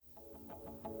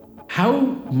how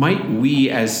might we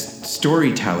as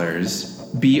storytellers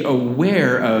be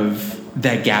aware of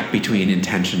that gap between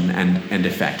intention and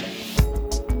effect?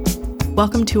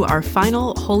 Welcome to our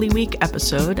final Holy Week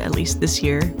episode, at least this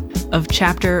year, of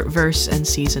Chapter, Verse, and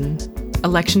Season, a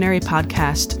lectionary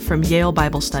podcast from Yale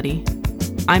Bible Study.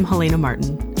 I'm Helena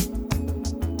Martin.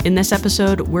 In this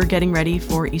episode, we're getting ready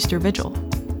for Easter Vigil.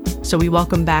 So we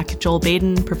welcome back Joel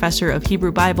Baden, Professor of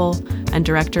Hebrew Bible and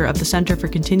Director of the Center for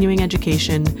Continuing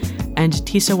Education, and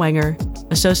Tisa Wenger,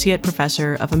 Associate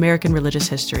Professor of American Religious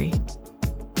History.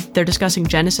 They're discussing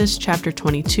Genesis chapter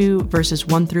 22, verses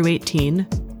 1 through 18,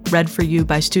 read for you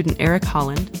by student Eric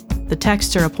Holland. The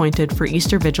texts are appointed for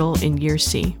Easter Vigil in Year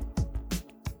C.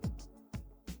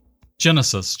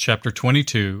 Genesis chapter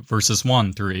 22, verses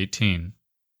 1 through 18.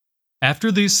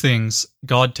 After these things,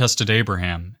 God tested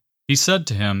Abraham. He said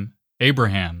to him,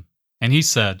 "Abraham," and he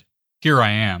said, "Here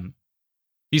I am."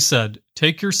 He said,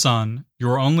 "Take your son,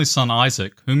 your only son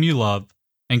Isaac, whom you love,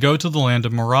 and go to the land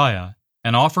of Moriah,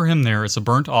 and offer him there as a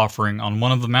burnt offering on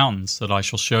one of the mountains that I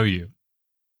shall show you."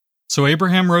 So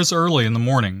Abraham rose early in the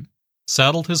morning,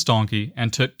 saddled his donkey,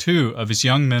 and took 2 of his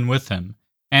young men with him,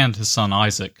 and his son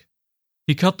Isaac.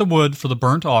 He cut the wood for the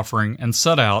burnt offering and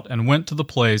set out and went to the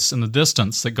place in the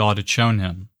distance that God had shown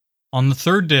him. On the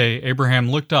 3rd day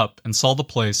Abraham looked up and saw the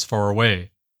place far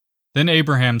away. Then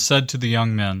Abraham said to the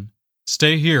young men,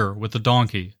 "Stay here with the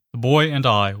donkey. The boy and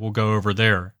I will go over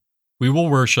there. We will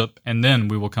worship, and then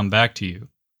we will come back to you."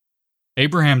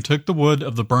 Abraham took the wood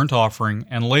of the burnt offering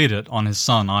and laid it on his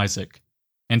son Isaac,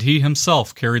 and he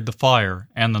himself carried the fire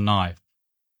and the knife.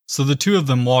 So the 2 of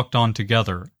them walked on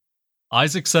together.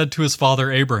 Isaac said to his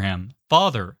father Abraham,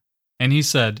 "Father," and he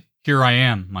said, "Here I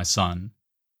am, my son."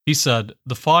 He said,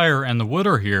 "The fire and the wood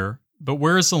are here, but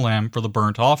where is the lamb for the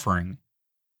burnt offering?"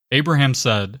 Abraham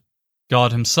said,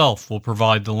 "God himself will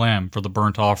provide the lamb for the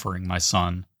burnt offering, my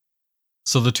son."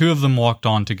 So the 2 of them walked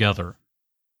on together.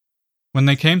 When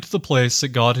they came to the place that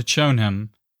God had shown him,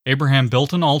 Abraham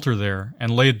built an altar there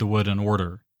and laid the wood in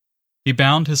order. He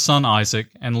bound his son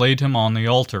Isaac and laid him on the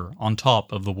altar on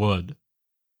top of the wood.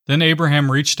 Then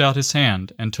Abraham reached out his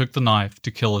hand and took the knife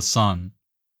to kill his son.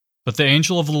 But the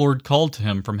angel of the Lord called to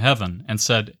him from heaven and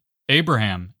said,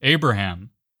 "Abraham,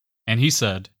 Abraham." And he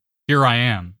said, "Here I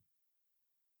am."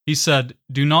 He said,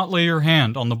 "Do not lay your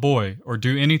hand on the boy or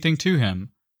do anything to him,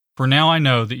 for now I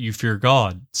know that you fear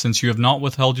God, since you have not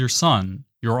withheld your son,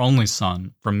 your only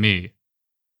son, from me."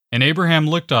 And Abraham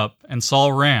looked up and saw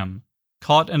a ram,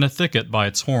 caught in a thicket by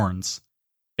its horns.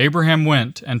 Abraham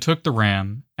went and took the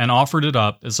ram and offered it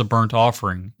up as a burnt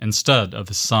offering instead of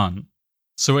his son.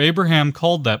 So Abraham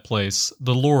called that place,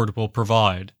 "The Lord will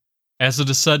provide." As it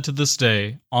is said to this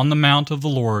day, "On the mount of the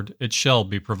Lord it shall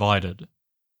be provided."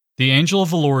 The angel of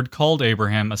the Lord called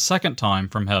Abraham a second time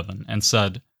from heaven and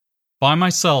said, "By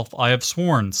myself I have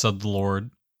sworn, said the Lord,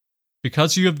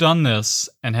 because you have done this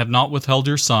and have not withheld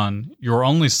your son, your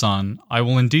only son, I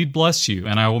will indeed bless you,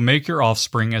 and I will make your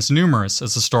offspring as numerous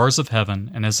as the stars of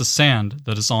heaven and as the sand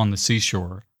that is on the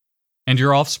seashore. And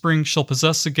your offspring shall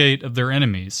possess the gate of their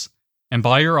enemies, and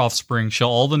by your offspring shall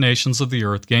all the nations of the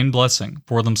earth gain blessing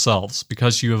for themselves,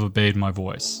 because you have obeyed my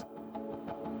voice."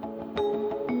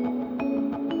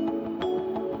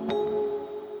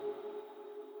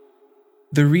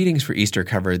 The readings for Easter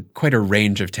covered quite a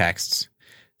range of texts,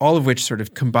 all of which sort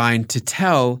of combine to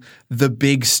tell the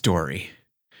big story.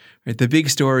 Right? The big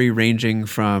story ranging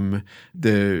from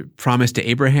the promise to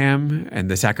Abraham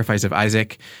and the sacrifice of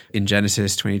Isaac in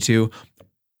Genesis 22,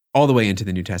 all the way into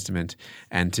the New Testament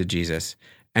and to Jesus.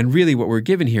 And really what we're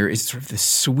given here is sort of the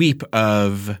sweep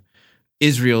of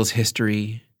Israel's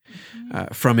history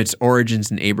from its origins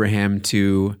in Abraham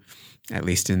to, at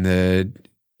least in the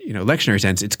lectionary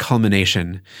sense, its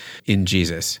culmination in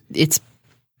Jesus. It's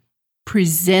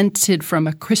presented from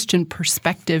a Christian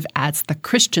perspective as the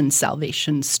Christian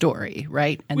salvation story,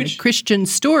 right? And the Christian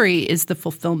story is the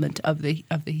fulfillment of the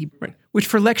Hebrew. Right. Which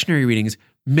for lectionary readings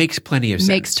makes plenty of sense.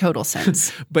 Makes total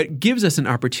sense. But gives us an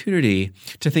opportunity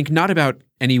to think not about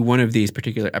any one of these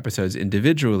particular episodes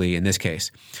individually in this case,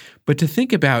 but to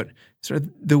think about sort of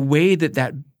the way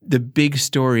that the big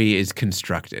story is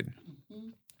constructed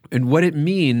and what it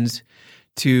means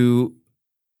to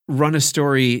run a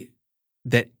story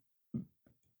that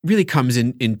really comes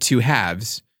in 2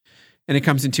 halves. And it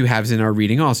comes in 2 halves in our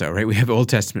reading also, right? We have Old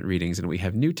Testament readings and we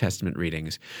have New Testament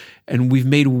readings. And we've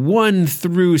made one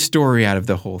through story out of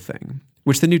the whole thing,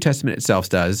 which the New Testament itself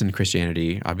does and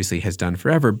Christianity obviously has done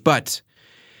forever. But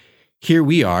here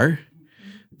we are,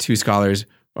 2 scholars,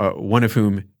 one of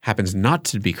whom happens not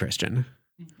to be Christian,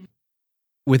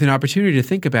 with an opportunity to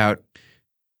think about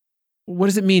what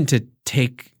does it mean to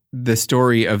take the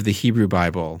story of the Hebrew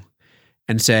Bible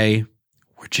and say,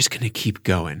 we're just going to keep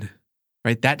going,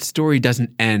 right? That story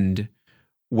doesn't end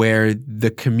where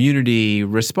the community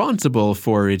responsible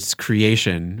for its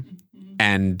creation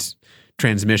and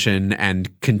transmission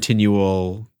and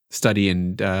continual study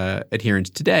and adherence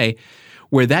today,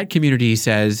 where that community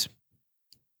says,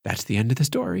 that's the end of the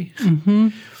story. Mm-hmm.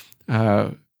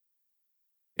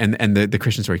 And the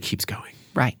Christian story keeps going.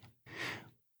 Right.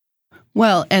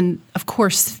 Well, and of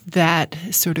course, that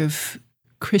sort of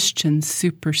Christian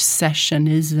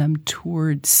supersessionism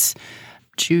towards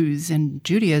Jews and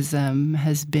Judaism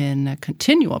has been a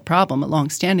continual problem, a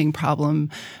longstanding problem,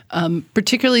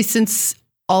 particularly since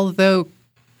although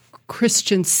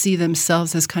Christians see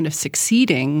themselves as kind of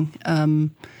succeeding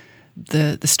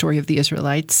the story of the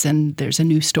Israelites, and there's a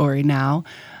new story now,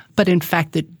 but in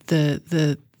fact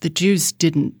the Jews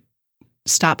didn't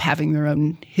stop having their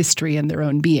own history and their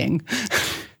own being.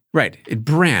 Right. It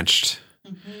branched,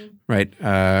 right,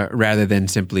 rather than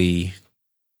simply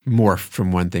morphed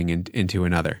from one thing into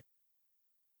another.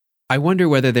 I wonder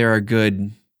whether there are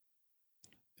good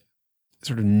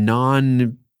sort of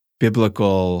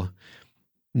non-biblical,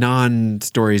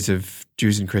 non-stories of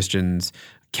Jews and Christians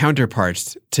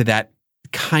counterparts to that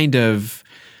kind of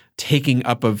taking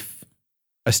up of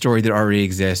a story that already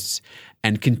exists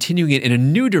and continuing it in a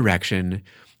new direction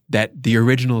that the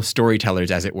original storytellers,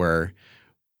 as it were,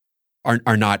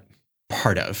 are not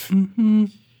part of. Mm-hmm.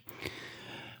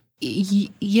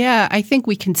 Yeah, I think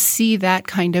we can see that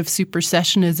kind of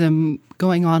supersessionism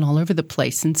going on all over the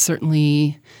place, and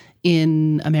certainly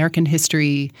in American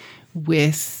history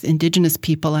with indigenous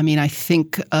people. I mean, I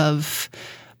think of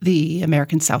the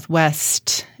American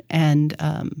Southwest and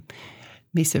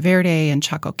Mesa Verde and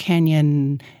Chaco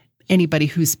Canyon. Anybody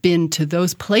who's been to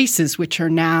those places, which are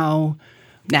now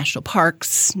national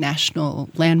parks, national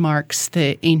landmarks,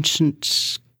 the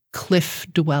ancient cliff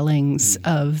dwellings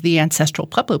of the ancestral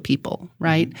Pueblo people,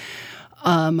 right,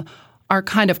 are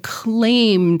kind of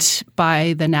claimed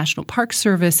by the National Park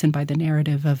Service and by the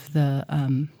narrative of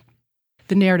the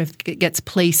narrative gets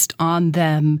placed on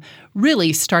them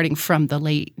really starting from the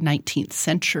late 19th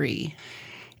century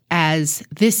as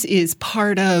this is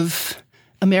part of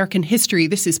American history.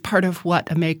 This is part of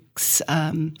what makes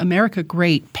America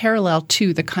great, parallel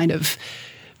to the kind of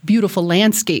beautiful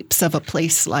landscapes of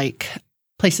places like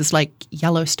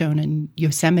Yellowstone and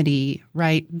Yosemite,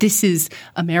 right? This is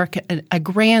America, a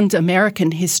grand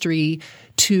American history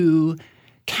to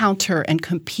counter and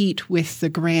compete with the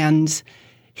grand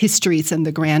histories and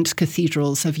the grand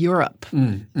cathedrals of Europe,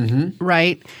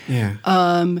 right? Yeah.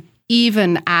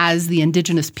 Even as the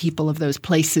indigenous people of those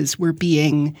places were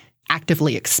being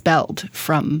actively expelled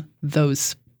from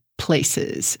those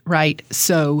places, right?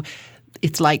 So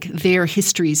it's like their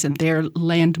histories and their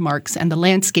landmarks and the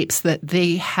landscapes that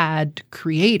they had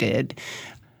created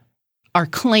are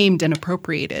claimed and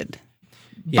appropriated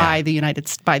by the United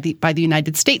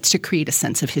States to create a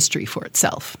sense of history for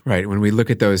itself. Right. When we look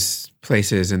at those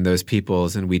places and those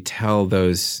peoples and we tell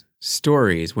those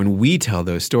stories,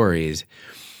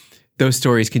 those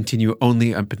stories continue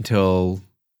only up until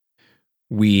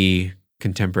we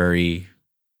contemporary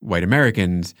white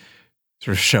Americans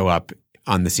sort of show up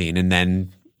on the scene, and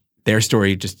then their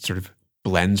story just sort of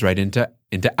blends right into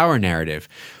our narrative,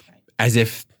 as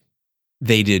if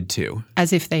they did too.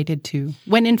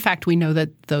 When in fact we know that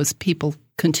those people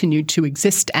continue to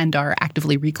exist and are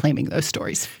actively reclaiming those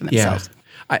stories for themselves.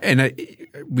 Yeah.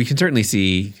 We can certainly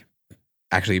see,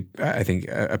 actually, I think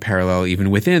a parallel even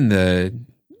within the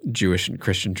Jewish and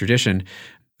Christian tradition.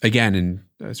 Again,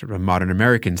 in sort of a modern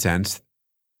American sense,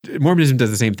 Mormonism does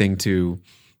the same thing to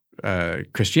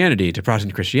Christianity, to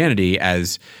Protestant Christianity,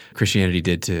 as Christianity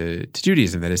did to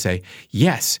Judaism. That is, say,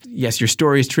 yes, your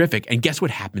story is terrific, and guess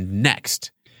what happened next?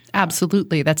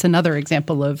 Absolutely. That's another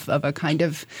example of a kind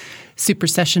of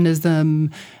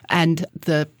supersessionism. And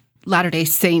the Latter-day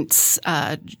Saints,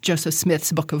 Joseph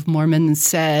Smith's Book of Mormon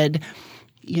said,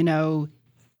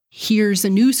 here's a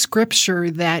new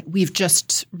scripture that we've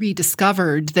just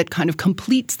rediscovered that kind of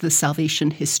completes the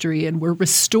salvation history, and we're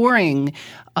restoring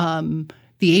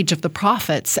the age of the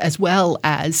prophets as well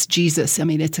as Jesus. I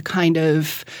mean, it's a kind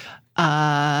of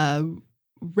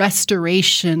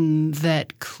restoration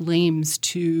that claims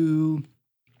to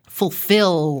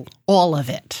fulfill all of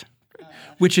it.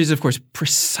 Which is, of course,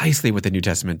 precisely what the New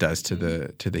Testament does to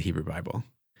the Hebrew Bible.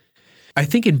 I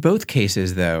think in both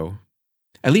cases, though,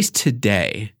 at least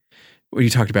today, when you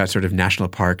talked about sort of national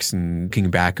parks and looking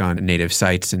back on native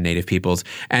sites and native peoples,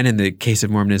 and in the case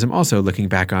of Mormonism, also looking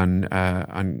back on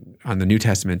the New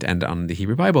Testament and on the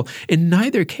Hebrew Bible, in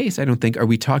neither case, I don't think, are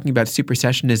we talking about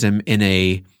supersessionism in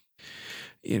a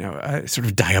a sort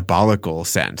of diabolical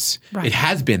sense. Right. It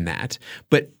has been that.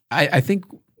 But I think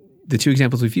the two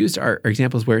examples we've used are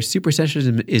examples where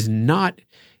supersessionism is not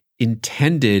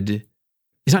intended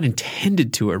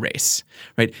to erase,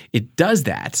 right? It does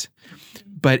that,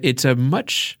 but it's a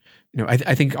much,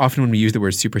 I think often when we use the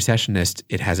word supersessionist,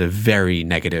 it has a very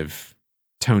negative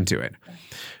tone to it.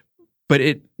 But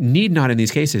it need not in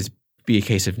these cases be a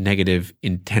case of negative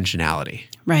intentionality.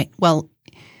 Right. Well,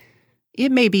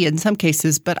 it may be in some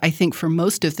cases, but I think for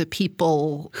most of the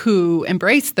people who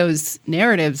embrace those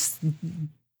narratives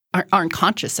aren't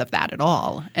conscious of that at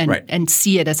all and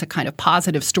see it as a kind of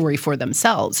positive story for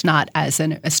themselves, not as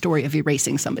a story of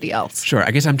erasing somebody else. Sure.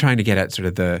 I guess I'm trying to get at sort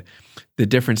of the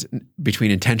difference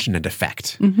between intention and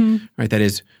effect, right? That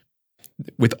is,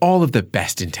 with all of the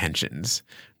best intentions,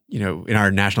 in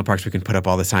our national parks, we can put up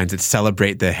all the signs that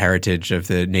celebrate the heritage of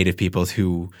the native peoples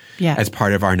who, as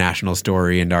part of our national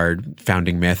story and our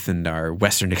founding myth and our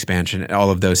Western expansion,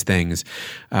 all of those things.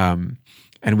 And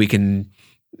we can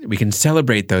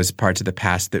celebrate those parts of the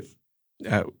past that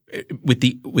with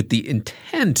the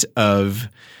intent of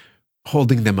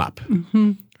holding them up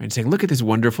and saying, look at this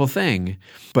wonderful thing.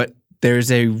 But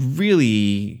there's a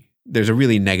really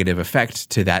negative effect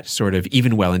to that sort of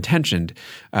even well-intentioned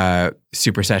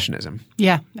supersessionism.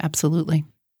 Yeah, absolutely.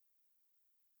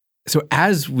 So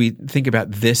as we think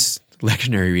about this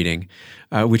lectionary reading,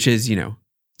 which is,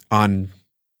 on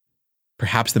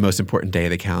perhaps the most important day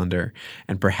of the calendar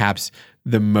and perhaps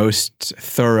the most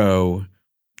thorough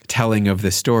telling of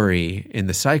the story in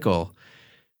the cycle,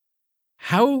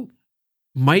 how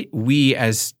might we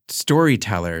as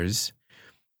storytellers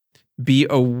be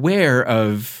aware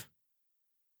of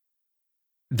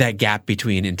that gap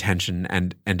between intention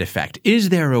and effect? Is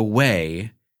there a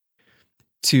way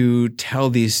to tell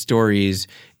these stories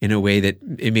in a way that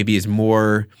it maybe is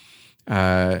more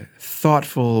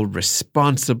thoughtful,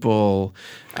 responsible?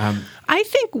 I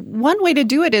think one way to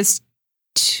do it is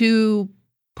to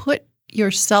put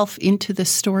yourself into the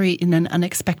story in an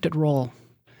unexpected role,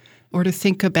 or to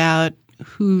think about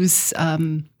who's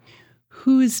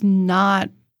not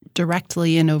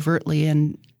directly and overtly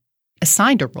and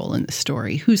assigned a role in the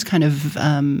story, who's kind of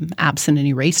absent and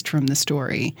erased from the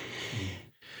story.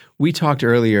 We talked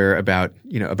earlier about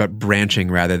branching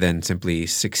rather than simply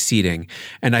succeeding.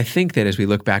 And I think that as we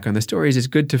look back on the stories, it's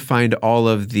good to find all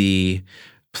of the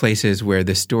places where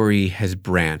the story has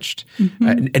branched,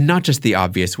 and not just the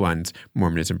obvious ones.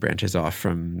 Mormonism branches off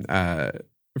from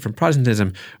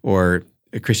Protestantism, or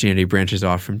Christianity branches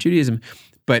off from Judaism,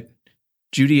 but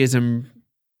Judaism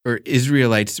or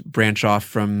Israelites branch off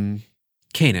from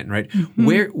Canaan, right?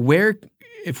 Where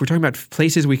if we're talking about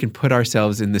places we can put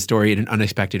ourselves in the story in an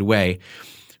unexpected way,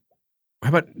 how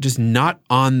about just not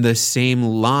on the same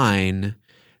line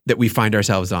that we find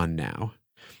ourselves on now?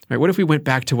 Right? What if we went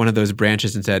back to one of those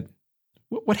branches and said,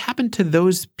 what happened to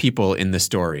those people in the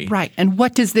story? Right. And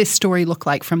what does this story look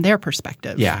like from their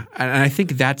perspective? Yeah. And I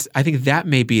think that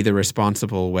may be the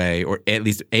responsible way, or at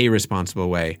least a responsible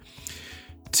way,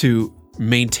 to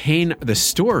maintain the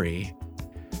story,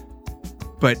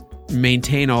 but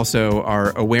maintain also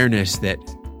our awareness that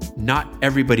not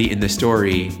everybody in the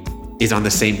story is on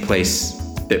the same place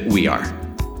that we are.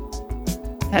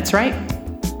 That's right.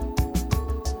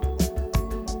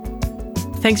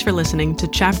 Thanks for listening to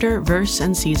Chapter, Verse,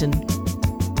 and Season.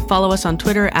 Follow us on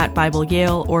Twitter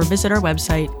 @BibleYale or visit our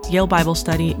website,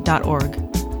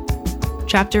 yalebiblestudy.org.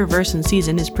 Chapter, Verse, and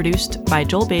Season is produced by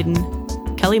Joel Baden,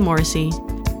 Kelly Morrissey,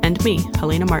 and me,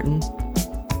 Helena Martin.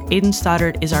 Aidan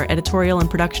Stoddard is our editorial and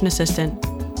production assistant,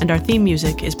 and our theme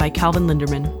music is by Calvin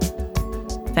Linderman.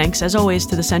 Thanks, as always,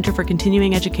 to the Center for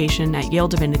Continuing Education at Yale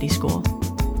Divinity School.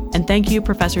 And thank you,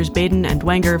 Professors Baden and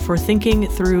Wenger, for thinking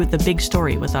through the big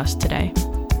story with us today.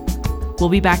 We'll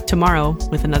be back tomorrow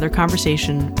with another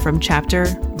conversation from Chapter,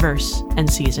 Verse,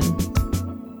 and Season.